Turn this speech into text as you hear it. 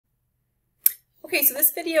Okay, so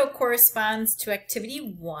this video corresponds to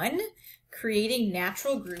activity 1, creating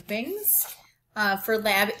natural groupings for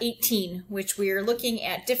lab 18, which we're looking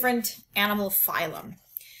at different animal phylum.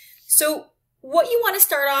 So what you want to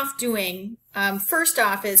start off doing, first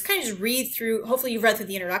off, is kind of just read through, hopefully you've read through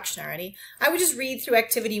the introduction already. I would just read through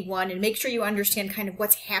activity 1 and make sure you understand kind of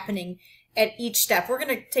what's happening at each step. We're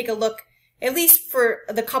going to take a look, at least for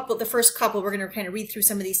the first couple, we're going to kind of read through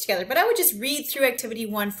some of these together. But I would just read through activity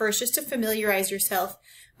 1 first, just to familiarize yourself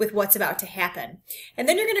with what's about to happen. And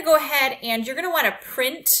then you're going to go ahead and you're going to want to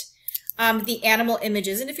print the animal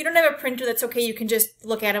images. And if you don't have a printer, that's okay. You can just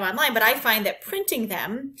look at them online. But I find that printing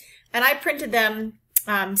them, and I printed them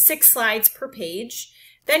 6 slides per page,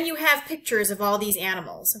 then you have pictures of all these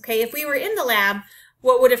animals. Okay, if we were in the lab,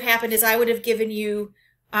 what would have happened is I would have given you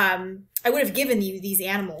these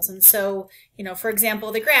animals. And so, you know, for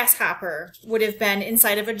example, the grasshopper would have been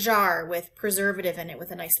inside of a jar with preservative in it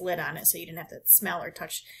with a nice lid on it, so you didn't have to smell or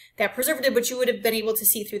touch that preservative, but you would have been able to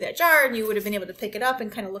see through that jar and you would have been able to pick it up and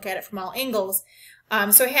kind of look at it from all angles.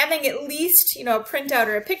 So having at least, you know, a printout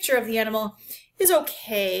or a picture of the animal is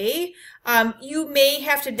okay. You may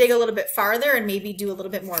have to dig a little bit farther and maybe do a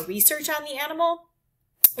little bit more research on the animal.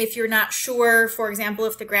 If you're not sure, for example,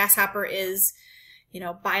 if the grasshopper is, you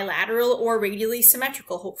know, bilateral or radially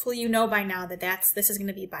symmetrical. Hopefully you know by now that this is going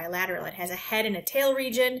to be bilateral. It has a head and a tail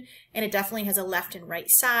region, and it definitely has a left and right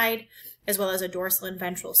side, as well as a dorsal and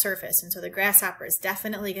ventral surface. And so the grasshopper is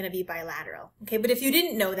definitely going to be bilateral. Okay, but if you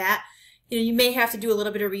didn't know that, you know, you may have to do a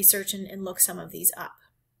little bit of research and look some of these up.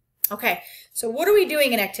 Okay, so what are we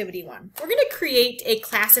doing in activity 1? We're going to create a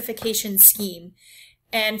classification scheme.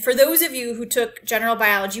 And for those of you who took General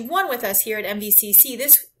Biology 1 with us here at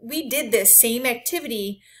MVCC, we did this same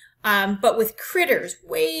activity, but with critters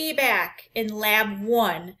way back in Lab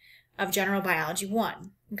 1 of General Biology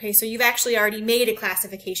 1. Okay, so you've actually already made a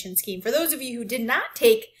classification scheme. For those of you who did not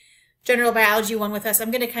take General Biology 1 with us,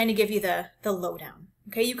 I'm going to kind of give you the lowdown.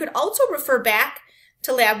 Okay, you could also refer back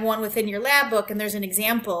to Lab 1 within your lab book, and there's an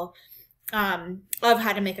example of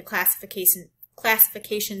how to make a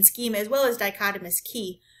classification scheme as well as dichotomous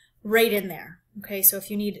key right in there. Okay, so if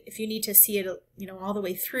you need to see it, you know, all the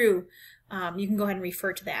way through, you can go ahead and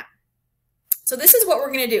refer to that. So this is what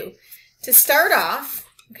we're going to do. To start off,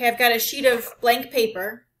 okay, I've got a sheet of blank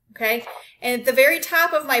paper, okay, and at the very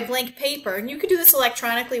top of my blank paper, and you could do this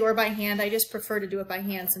electronically or by hand. I just prefer to do it by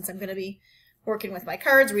hand since I'm going to be working with my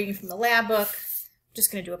cards, reading from the lab book. I'm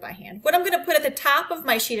just going to do it by hand. What I'm going to put at the top of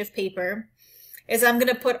my sheet of paper is I'm going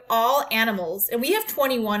to put all animals, and we have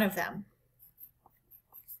 21 of them.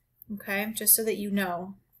 Okay, just so that you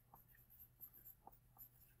know.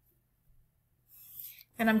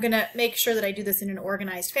 And I'm going to make sure that I do this in an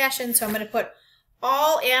organized fashion, so I'm going to put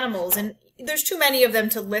all animals, and there's too many of them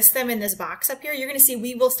to list them in this box up here. You're going to see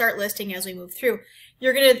we will start listing as we move through.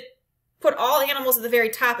 You're going to put all animals at the very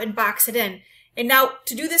top and box it in. And now,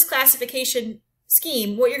 to do this classification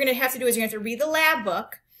scheme, what you're going to have to do is you're going to have to read the lab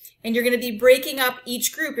book, and you're going to be breaking up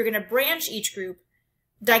each group. You're going to branch each group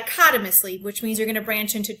dichotomously, which means you're going to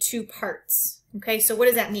branch into 2 parts. Okay, so what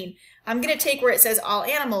does that mean? I'm going to take where it says all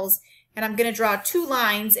animals, and I'm going to draw 2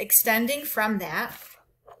 lines extending from that.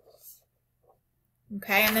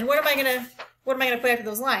 Okay, and then what am I going to put after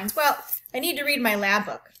those lines? Well, I need to read my lab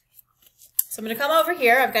book. So I'm going to come over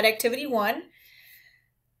here. I've got activity 1.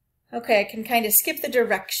 Okay, I can kind of skip the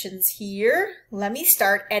directions here. Let me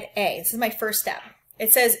start at A. This is my first step.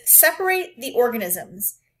 It says separate the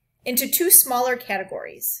organisms into 2 smaller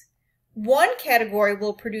categories. One category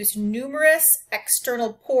will produce numerous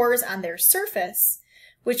external pores on their surface,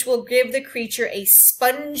 which will give the creature a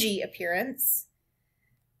spongy appearance.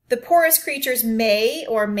 The porous creatures may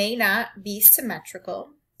or may not be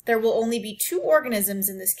symmetrical. There will only be 2 organisms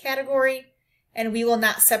in this category, and we will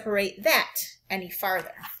not separate that any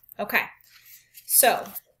farther. Okay, so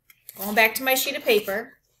going back to my sheet of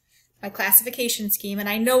paper, my classification scheme, and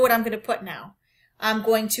I know what I'm going to put now. I'm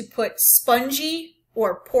going to put spongy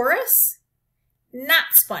or porous, not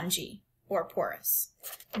spongy or porous.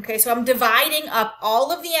 Okay, so I'm dividing up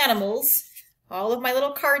all of the animals, all of my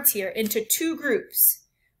little cards here, into 2 groups.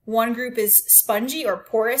 One group is spongy or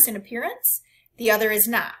porous in appearance, the other is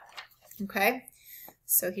not. Okay,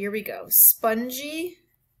 so here we go. Spongy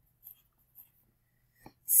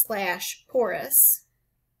 / porous.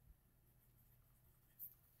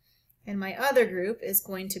 And my other group is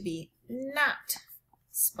going to be not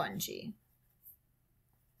spongy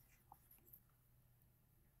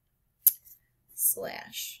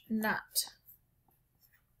 / not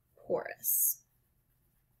porous.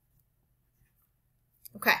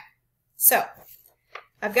 Okay, so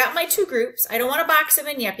I've got my 2 groups. I don't want to box them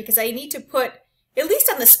in yet because I need to put at least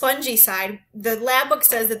on the spongy side, the lab book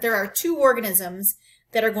says that there are 2 organisms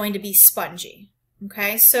that are going to be spongy.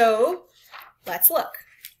 Okay, so let's look.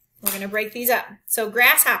 We're going to break these up. So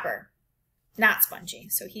grasshopper, not spongy.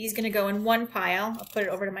 So he's going to go in one pile. I'll put it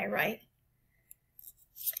over to my right.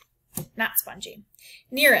 Not spongy.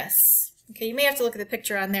 Nereus. Okay, you may have to look at the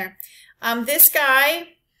picture on there. This guy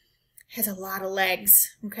has a lot of legs.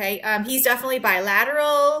 Okay, he's definitely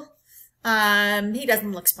bilateral. He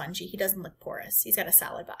doesn't look spongy. He doesn't look porous. He's got a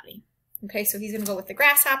solid body. Okay, so he's going to go with the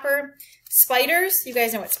grasshopper. Spiders, you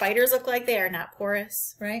guys know what spiders look like. They are not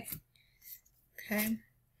porous, right? Okay.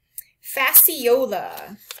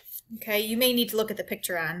 Fasciola. Okay, you may need to look at the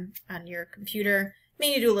picture on your computer. You may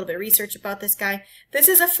need to do a little bit of research about this guy. This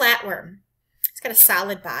is a flatworm. He's got a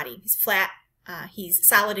solid body. He's flat. He's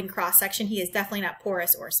solid in cross-section. He is definitely not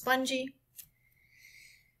porous or spongy.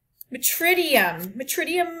 Metridium.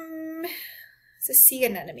 Metridium is a sea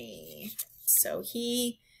anemone. So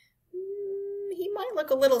he might look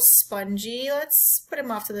a little spongy. Let's put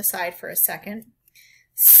him off to the side for a second.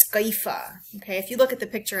 Skypha. Okay, if you look at the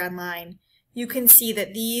picture online, you can see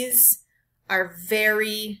that these are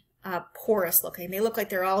very porous looking. They look like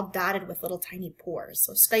they're all dotted with little tiny pores.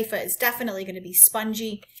 So Skypha is definitely going to be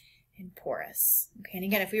spongy and porous. Okay, and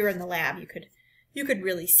again, if we were in the lab, you could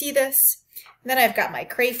really see this. And then I've got my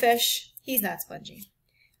crayfish. He's not spongy.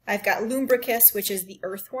 I've got lumbricus, which is the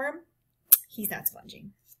earthworm. He's not spongy.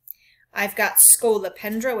 I've got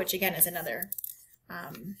scolopendra, which again is another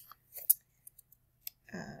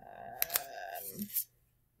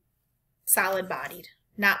solid-bodied,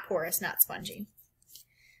 not porous, not spongy.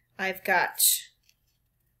 I've got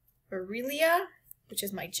Aurelia, which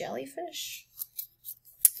is my jellyfish.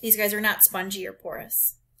 These guys are not spongy or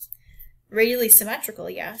porous. Radially symmetrical,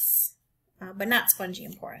 yes, but not spongy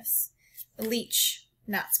and porous. A leech,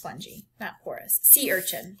 not spongy, not porous. Sea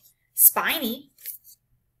urchin, spiny.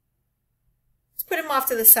 Let's put him off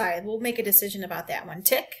to the side. We'll make a decision about that one.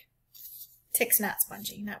 Tick. Tick's not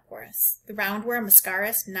spongy, not porous. The roundworm,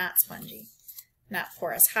 Mascaris, not spongy, not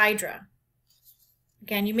porous. Hydra.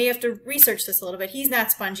 Again, you may have to research this a little bit. He's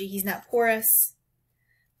not spongy, he's not porous.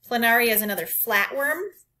 Planaria is another flatworm.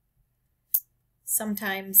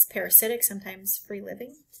 Sometimes parasitic, sometimes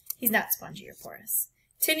free-living. He's not spongy or porous.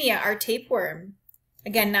 Tinea, our tapeworm.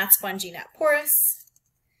 Again, not spongy, not porous.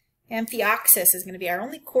 Amphioxus is going to be our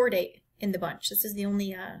only chordate in the bunch. This is the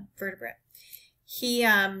only vertebrate. He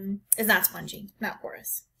is not spongy, not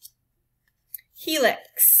porous.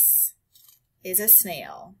 Helix is a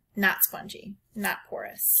snail, not spongy, not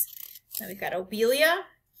porous. Then we've got Obelia,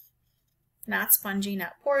 not spongy,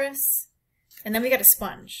 not porous. And then we got a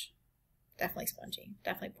sponge, definitely spongy,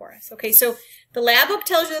 definitely porous. Okay, so the lab book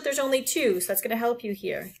tells you that there's only 2, so that's going to help you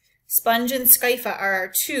here. Sponge and Skypha are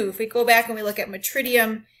our 2. If we go back and we look at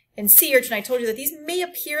Metridium and sea urchin, I told you that these may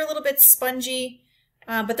appear a little bit spongy,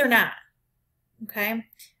 but they're not. Okay,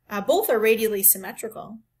 both are radially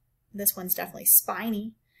symmetrical. This one's definitely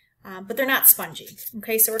spiny, but they're not spongy.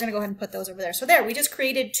 Okay, so we're going to go ahead and put those over there. So there, we just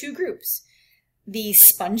created 2 groups. The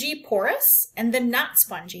spongy porous and the not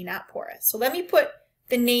spongy not porous. So let me put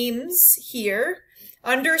the names here.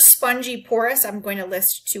 Under spongy porous, I'm going to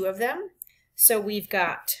list 2 of them. So we've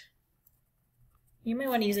got, you may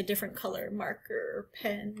want to use a different color marker,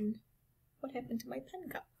 pen. What happened to my pen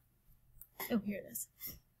cup? Oh, here it is.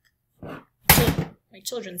 My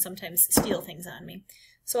children sometimes steal things on me.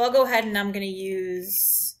 So I'll go ahead and I'm going to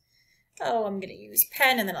use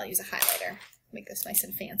pen, and then I'll use a highlighter. Make this nice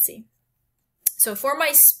and fancy. So for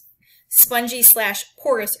my spongy /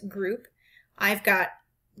 porous group, I've got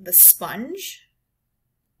the sponge,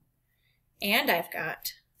 and I've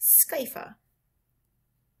got Skypha.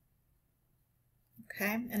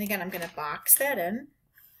 Okay, and again, I'm going to box that in.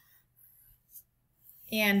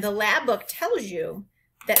 And the lab book tells you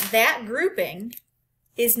that that grouping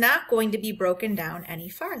is not going to be broken down any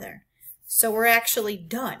farther. So we're actually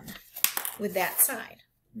done with that side.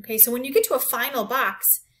 Okay, so when you get to a final box,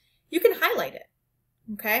 you can highlight it.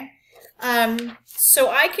 Okay, so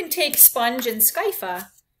I can take sponge and Skypha,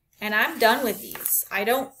 and I'm done with these. I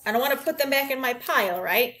don't want to put them back in my pile,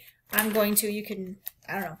 right? I'm going to, you can,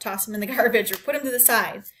 I don't know, toss them in the garbage or put them to the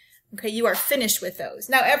side. Okay, you are finished with those.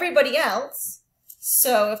 Now everybody else,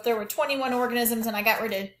 so if there were 21 organisms and I got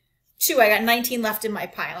rid of 2, I got 19 left in my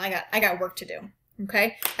pile. I got work to do.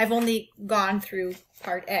 Okay, I've only gone through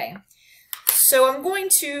part A. So I'm going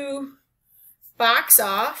to box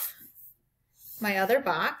off my other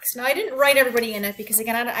box. Now I didn't write everybody in it because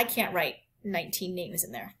again, I can't write 19 names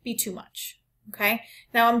in there. It'd be too much. Okay,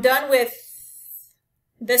 now I'm done with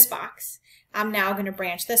this box. I'm now going to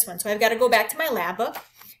branch this one. So I've got to go back to my lab book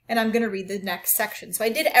and I'm going to read the next section. So I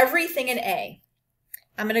did everything in A.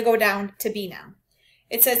 I'm going to go down to B now.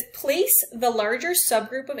 It says place the larger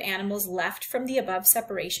subgroup of animals left from the above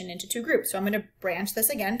separation into two groups. So I'm going to branch this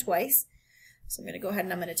again twice. So I'm going to go ahead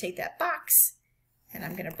and I'm going to take that box and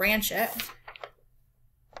I'm going to branch it.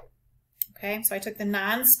 Okay, so I took the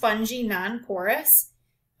non-spongy, non-porous,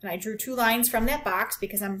 and I drew two lines from that box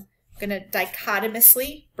because I'm going to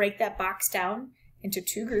dichotomously break that box down into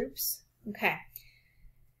two groups. Okay.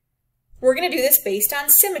 We're going to do this based on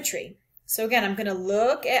symmetry. So again, I'm going to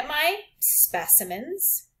look at my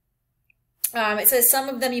specimens. It says some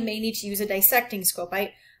of them you may need to use a dissecting scope.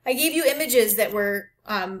 I gave you images that were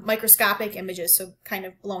microscopic images, so kind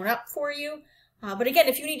of blown up for you. But again,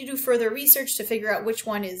 if you need to do further research to figure out which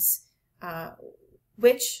one is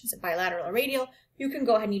is it bilateral or radial, you can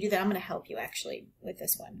go ahead and you do that. I'm going to help you actually with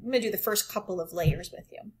this one. I'm going to do the first couple of layers with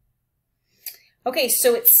you. Okay,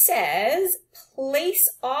 so it says place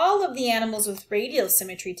all of the animals with radial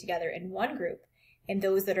symmetry together in one group and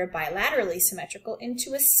those that are bilaterally symmetrical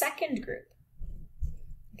into a second group.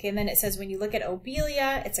 Okay, and then it says when you look at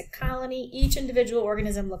Obelia, it's a colony. Each individual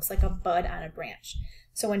organism looks like a bud on a branch.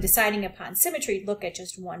 So when deciding upon symmetry, look at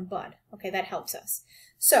just one bud. Okay, that helps us.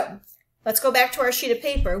 So let's go back to our sheet of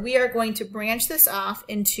paper. We are going to branch this off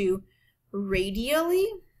into radially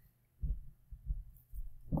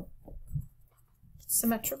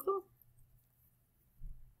symmetrical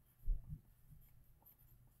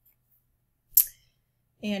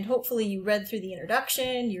and hopefully you read through the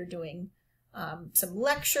introduction. You're doing some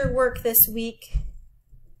lecture work this week,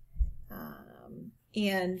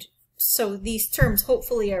 and so these terms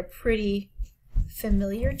hopefully are pretty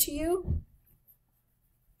familiar to you.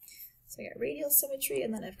 So I got radial symmetry,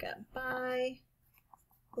 and then I've got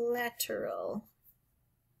bilateral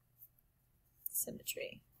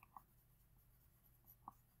symmetry.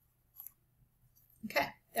 Okay,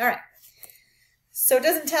 all right. So it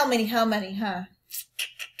doesn't tell me how many, huh?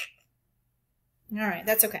 All right,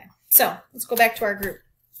 that's okay. So let's go back to our group.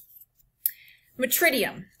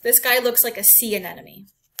 Metridium. This guy looks like a sea anemone.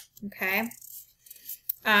 Okay.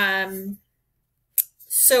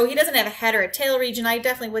 So he doesn't have a head or a tail region. I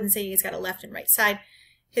definitely wouldn't say he's got a left and right side.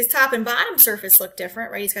 His top and bottom surface look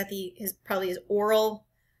different, right? He's got probably his oral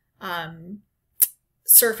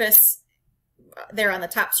surface there on the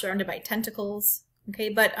top, surrounded by tentacles. Okay,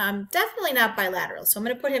 but definitely not bilateral. So I'm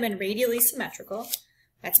going to put him in radially symmetrical.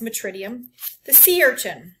 That's Metridium. The sea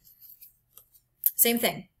urchin, same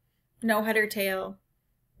thing. No head or tail,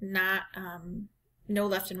 not no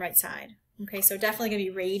left and right side. Okay, so definitely going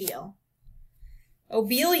to be radial.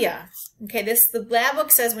 Obelia. Okay, the lab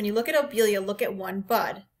book says when you look at Obelia, look at one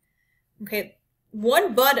bud. Okay,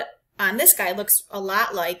 one bud on this guy looks a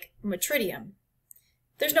lot like Metridium.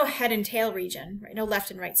 There's no head and tail region, right? No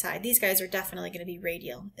left and right side. These guys are definitely going to be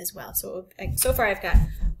radial as well. So far I've got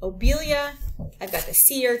Obelia, I've got the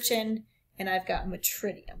sea urchin, and I've got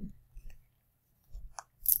Metridium.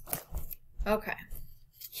 Okay.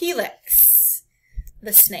 Helix,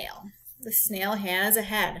 the snail. The snail has a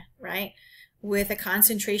head, right? With a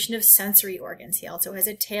concentration of sensory organs. He also has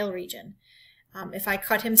a tail region. If I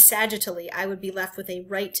cut him sagittally, I would be left with a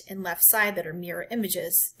right and left side that are mirror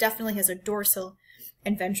images. Definitely has a dorsal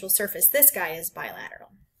and ventral surface. This guy is bilateral.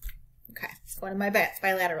 Okay, going to my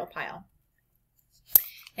bilateral pile.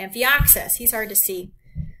 Amphioxus, he's hard to see.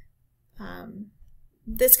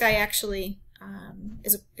 This guy actually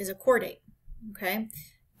is a chordate. Okay,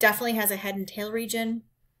 definitely has a head and tail region.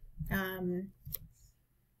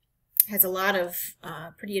 Has a lot of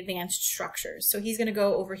pretty advanced structures. So he's going to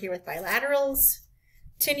go over here with bilaterals.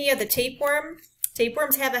 Tinea, the tapeworm.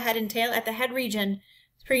 Tapeworms have a head and tail. At the head region,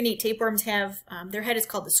 it's pretty neat. Tapeworms have, their head is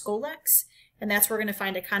called the scolex, and that's where we're going to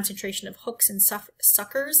find a concentration of hooks and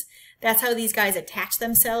suckers. That's how these guys attach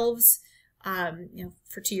themselves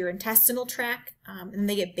to your intestinal tract, and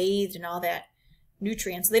they get bathed in all that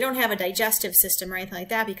nutrients. They don't have a digestive system or anything like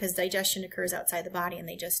that because digestion occurs outside the body, and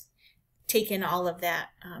they just take in all of that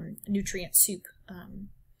nutrient soup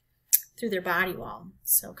through their body wall.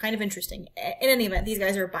 So kind of interesting. In any event, these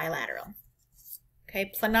guys are bilateral.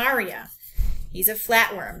 Okay, Planaria. He's a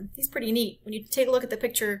flatworm. He's pretty neat. When you take a look at the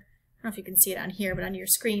picture, I don't know if you can see it on here, but on your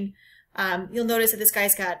screen, you'll notice that this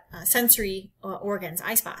guy's got sensory organs,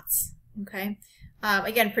 eye spots. Okay,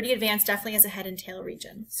 again, pretty advanced, definitely has a head and tail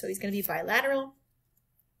region. So he's going to be bilateral.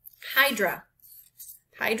 Hydra.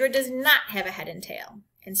 Hydra does not have a head and tail.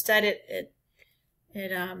 Instead, it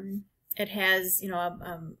has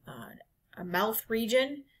a mouth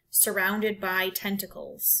region surrounded by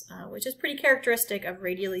tentacles, which is pretty characteristic of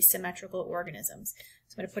radially symmetrical organisms.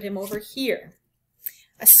 So I'm going to put him over here.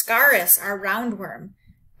 Ascaris, our roundworm,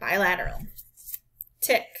 bilateral.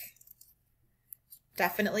 Tick.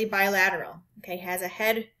 definitely bilateral. Okay, has a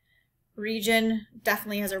head region,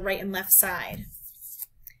 definitely has a right and left side.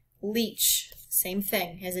 Leech, same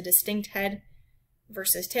thing, has a distinct head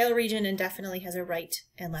versus tail region and definitely has a right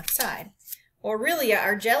and left side. Aurelia,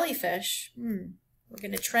 our jellyfish, we're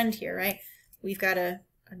going to trend here, right? We've got an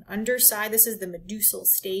underside. This is the medusal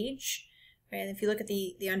stage. Right? And if you look at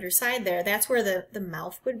the underside there, that's where the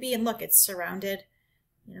mouth would be. And look, it's surrounded,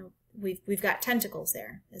 you know, we've got tentacles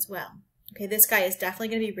there as well. Okay, this guy is definitely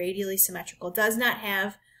going to be radially symmetrical. Does not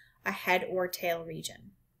have a head or tail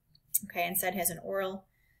region. Okay, instead has an oral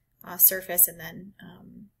surface and then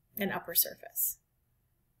an upper surface.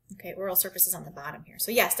 Okay, oral surface is on the bottom here.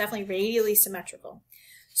 So yes, definitely radially symmetrical.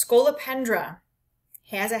 Scolopendra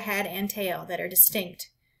has a head and tail that are distinct.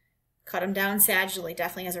 Cut them down sagittally,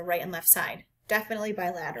 definitely has a right and left side. Definitely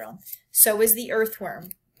bilateral. So is the earthworm,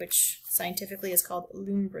 which scientifically is called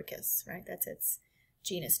Lumbricus, right? That's its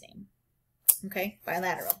genus name. Okay,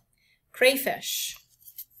 bilateral. Crayfish,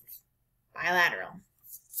 bilateral.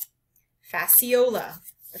 Fasciola,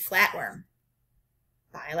 the flatworm,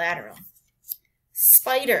 bilateral.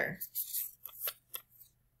 Spider,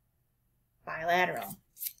 bilateral.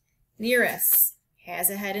 Nereus has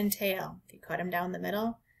a head and tail. If you cut him down the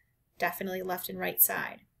middle, definitely left and right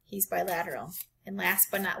side. He's bilateral. And last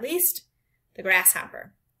but not least, the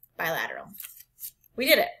grasshopper, bilateral. We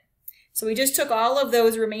did it. So we just took all of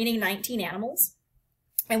those remaining 19 animals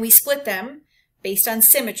and we split them based on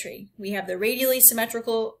symmetry. We have the radially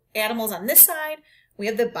symmetrical animals on this side. We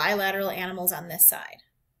have the bilateral animals on this side.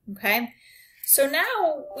 Okay? So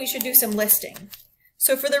now we should do some listing.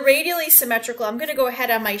 So for the radially symmetrical, I'm going to go ahead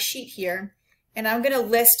on my sheet here and I'm going to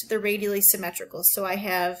list the radially symmetrical. So I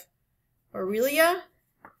have Aurelia,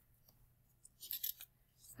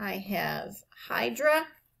 I have Hydra,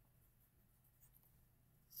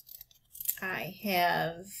 I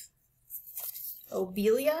have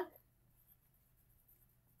Obelia,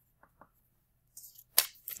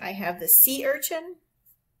 I have the sea urchin.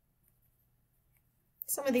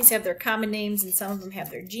 Some of these have their common names and some of them have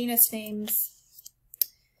their genus names.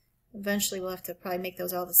 Eventually we'll have to probably make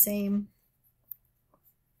those all the same.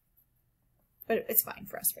 But it's fine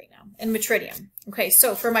for us right now. And Metridium. Okay,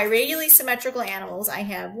 so for my radially symmetrical animals, I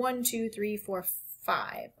have 1, 2, 3, 4,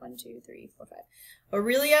 5. 1, 2, 3, 4, 5.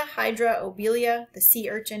 Aurelia, Hydra, Obelia, the sea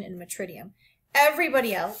urchin, and Metridium.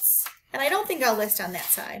 Everybody else, and I don't think I'll list on that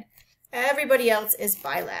side, everybody else is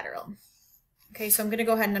bilateral. Okay, so I'm going to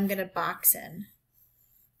go ahead and I'm going to box in.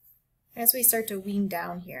 As we start to wean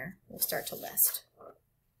down here, we'll start to list.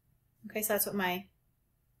 Okay, so that's what my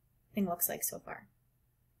thing looks like so far.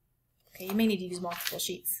 Okay, you may need to use multiple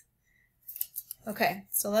sheets. Okay,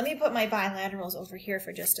 so let me put my bilaterals over here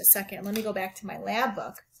for just a second. Let me go back to my lab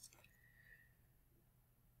book.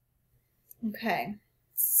 Okay,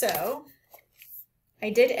 so I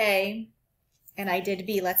did A and I did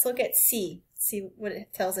B. Let's look at C, see what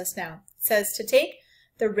it tells us now. It says to take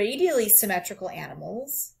the radially symmetrical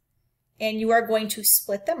animals and you are going to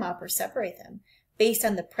split them up or separate them based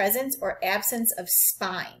on the presence or absence of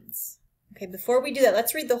spines. Okay, before we do that,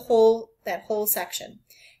 let's read that whole section.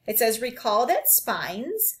 It says, recall that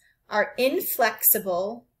spines are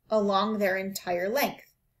inflexible along their entire length.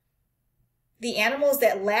 The animals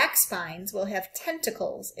that lack spines will have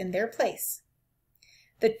tentacles in their place.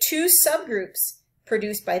 The two subgroups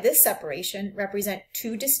produced by this separation represent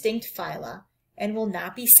two distinct phyla and will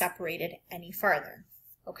not be separated any farther.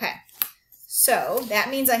 Okay, so that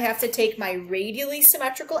means I have to take my radially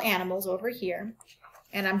symmetrical animals over here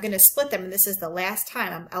and I'm going to split them, and this is the last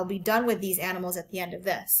time. I'll be done with these animals at the end of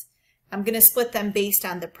this. I'm going to split them based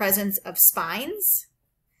on the presence of spines.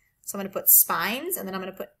 So I'm going to put spines, and then I'm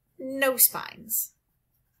going to put no spines.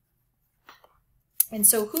 And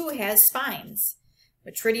so who has spines?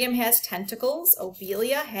 Metridium has tentacles,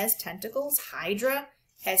 Obelia has tentacles, Hydra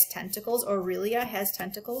has tentacles, Aurelia has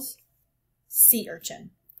tentacles, sea urchin.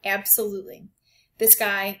 Absolutely. This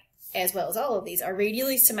guy, as well as all of these, are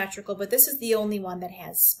radially symmetrical, but this is the only one that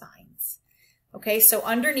has spines. Okay, so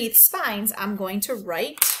underneath spines, I'm going to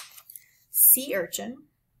write sea urchin.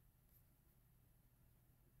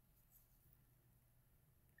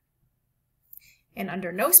 And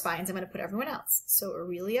under no spines, I'm going to put everyone else. So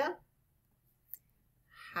Aurelia,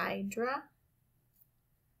 Hydra,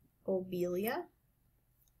 Obelia,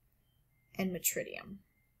 and Metridium.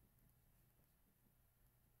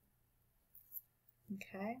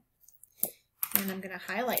 Okay. And I'm going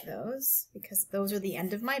to highlight those because those are the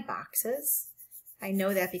end of my boxes. I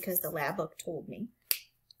know that because the lab book told me.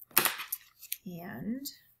 And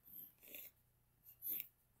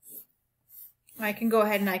I can go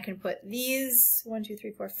ahead and I can put these 1, 2,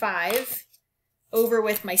 3, 4, 5 over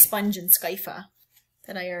with my sponge and Skypha.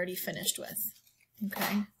 that I already finished with.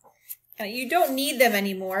 Okay. You don't need them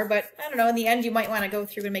anymore, but I don't know, in the end you might want to go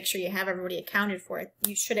through and make sure you have everybody accounted for.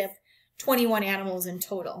 You should have 21 animals in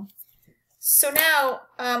total. So now,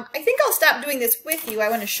 I think I'll stop doing this with you. I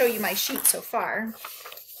want to show you my sheet so far.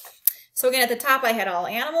 So again, at the top I had all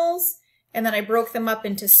animals, and then I broke them up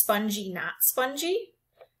into spongy, not spongy.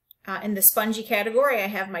 In the spongy category, I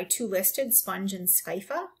have my 2 listed, sponge and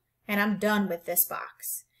scypha, and I'm done with this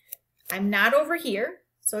box. I'm not over here.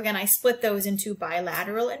 So again, I split those into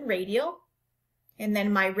bilateral and radial. And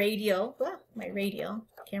then my radial,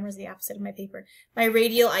 camera's the opposite of my paper. My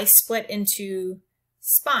radial I split into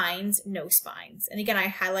spines, no spines. And again, I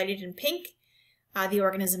highlighted in pink the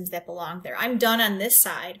organisms that belong there. I'm done on this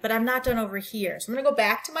side, but I'm not done over here. So I'm gonna go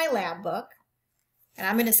back to my lab book, and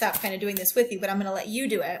I'm gonna stop kind of doing this with you, but I'm gonna let you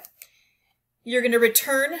do it. You're gonna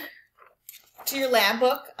return to your lab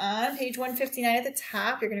book on page 159 at the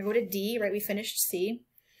top. You're gonna go to D, right? We finished C.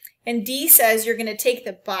 And D says you're going to take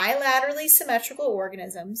the bilaterally symmetrical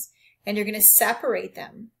organisms and you're going to separate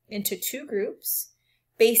them into 2 groups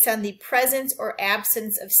based on the presence or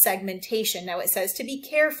absence of segmentation. Now it says to be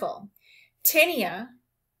careful. Tinea,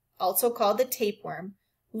 also called the tapeworm,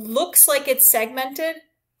 looks like it's segmented,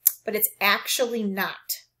 but it's actually not.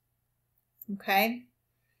 Okay?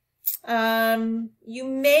 You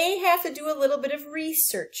may have to do a little bit of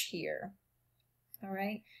research here. All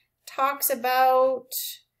right? Talks about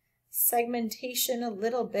segmentation a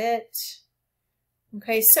little bit.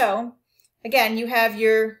 Okay, so again, you have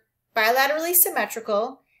your bilaterally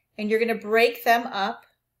symmetrical, and you're going to break them up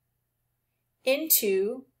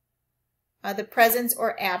into the presence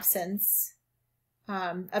or absence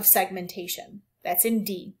of segmentation. That's in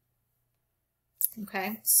D.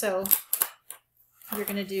 Okay, so you're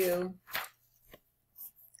going to do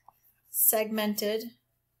segmented,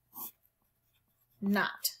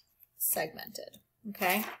 not segmented.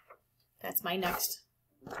 Okay. That's my next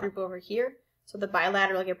group over here. So the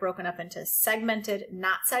bilateral will get broken up into segmented,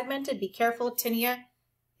 not segmented. Be careful, Tinea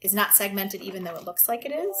is not segmented even though it looks like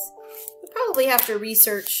it is. You probably have to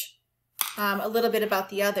research a little bit about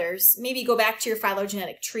the others. Maybe go back to your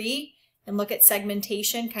phylogenetic tree and look at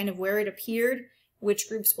segmentation, kind of where it appeared, which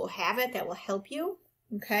groups will have it. That will help you,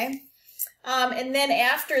 okay? And then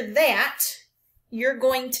after that, you're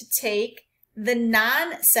going to take the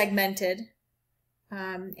non-segmented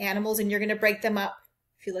animals, and you're going to break them up.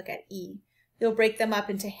 If you look at E, you'll break them up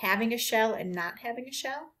into having a shell and not having a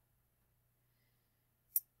shell.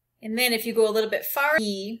 And then if you go a little bit farther,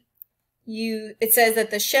 E, it says that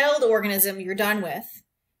the shelled organism you're done with,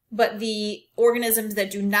 but the organisms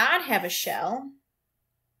that do not have a shell,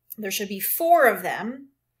 there should be 4 of them,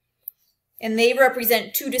 and they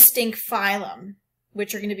represent 2 distinct phylum,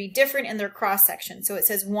 which are going to be different in their cross-section. So it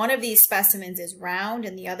says one of these specimens is round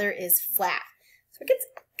and the other is flat. So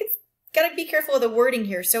got to be careful of the wording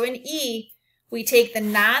here. So in E, we take the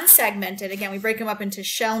non-segmented, again, we break them up into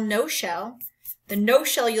shell, no shell. The no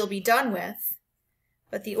shell you'll be done with,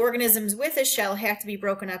 but the organisms with a shell have to be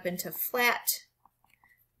broken up into flat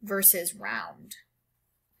versus round.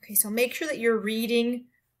 Okay, so make sure that you're reading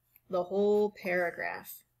the whole paragraph.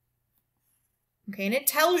 Okay, and it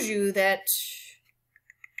tells you that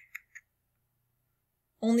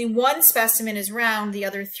only 1 specimen is round, the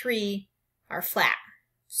other 3 are flat.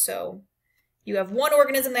 So you have 1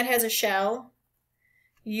 organism that has a shell,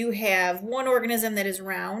 you have 1 organism that is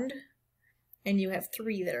round, and you have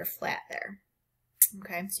 3 that are flat there.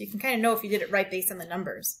 Okay, so you can kind of know if you did it right based on the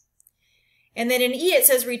numbers. And then in E it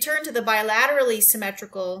says return to the bilaterally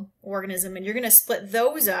symmetrical organism, and you're going to split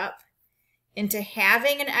those up into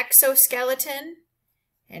having an exoskeleton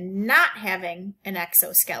and not having an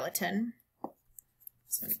exoskeleton.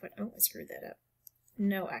 So I'm going to put, oh, I screwed that up.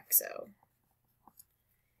 No exo.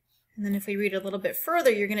 And then if we read a little bit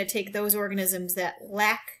further, you're going to take those organisms that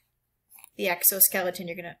lack the exoskeleton.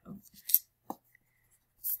 You're going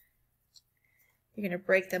to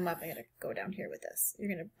break them up. I got to go down here with this. You're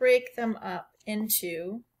going to break them up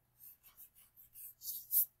into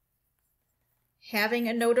having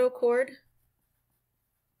a notochord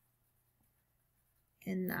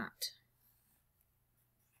and not.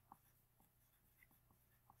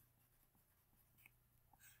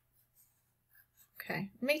 Okay,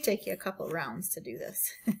 it may take you a couple rounds to do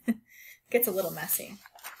this. It gets a little messy.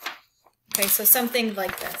 Okay, so something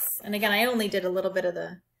like this. And again, I only did a little bit of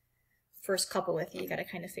the first couple with you. You got to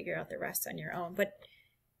kind of figure out the rest on your own. But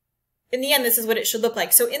in the end, this is what it should look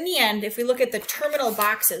like. So in the end, if we look at the terminal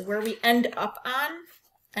boxes where we end up at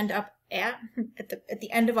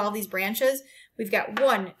the end of all these branches, we've got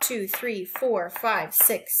 1, 2, 3, 4, 5,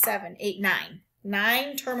 6, 7, 8, 9.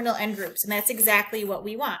 9 terminal end groups, and that's exactly what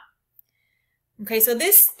we want. Okay, so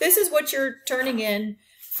this is what you're turning in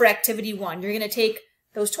for activity 1. You're going to take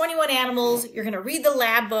those 21 animals, you're going to read the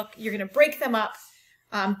lab book, you're going to break them up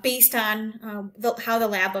based on how the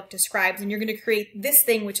lab book describes, and you're going to create this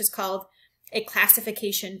thing which is called a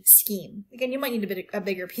classification scheme. Again, you might need a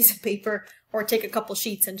bigger piece of paper or take a couple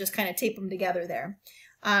sheets and just kind of tape them together there.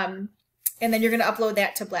 And then you're going to upload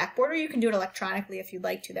that to Blackboard, or you can do it electronically if you'd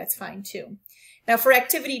like to. That's fine too. Now for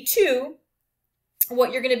activity 2,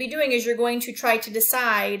 what you're going to be doing is you're going to try to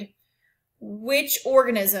decide which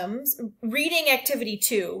organisms, reading activity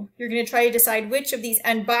 2, you're going to try to decide which of these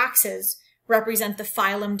end boxes represent the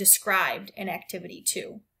phylum described in activity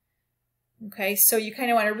 2. Okay, so you kind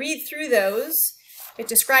of want to read through those. It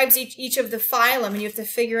describes each of the phylum, and you have to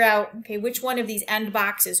figure out, okay, which one of these end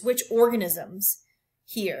boxes, which organisms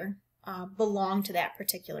here belong to that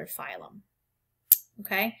particular phylum.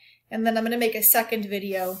 Okay, and then I'm going to make a second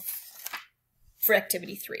video for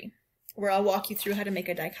activity 3, where I'll walk you through how to make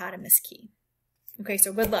a dichotomous key. Okay,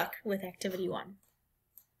 so good luck with activity 1.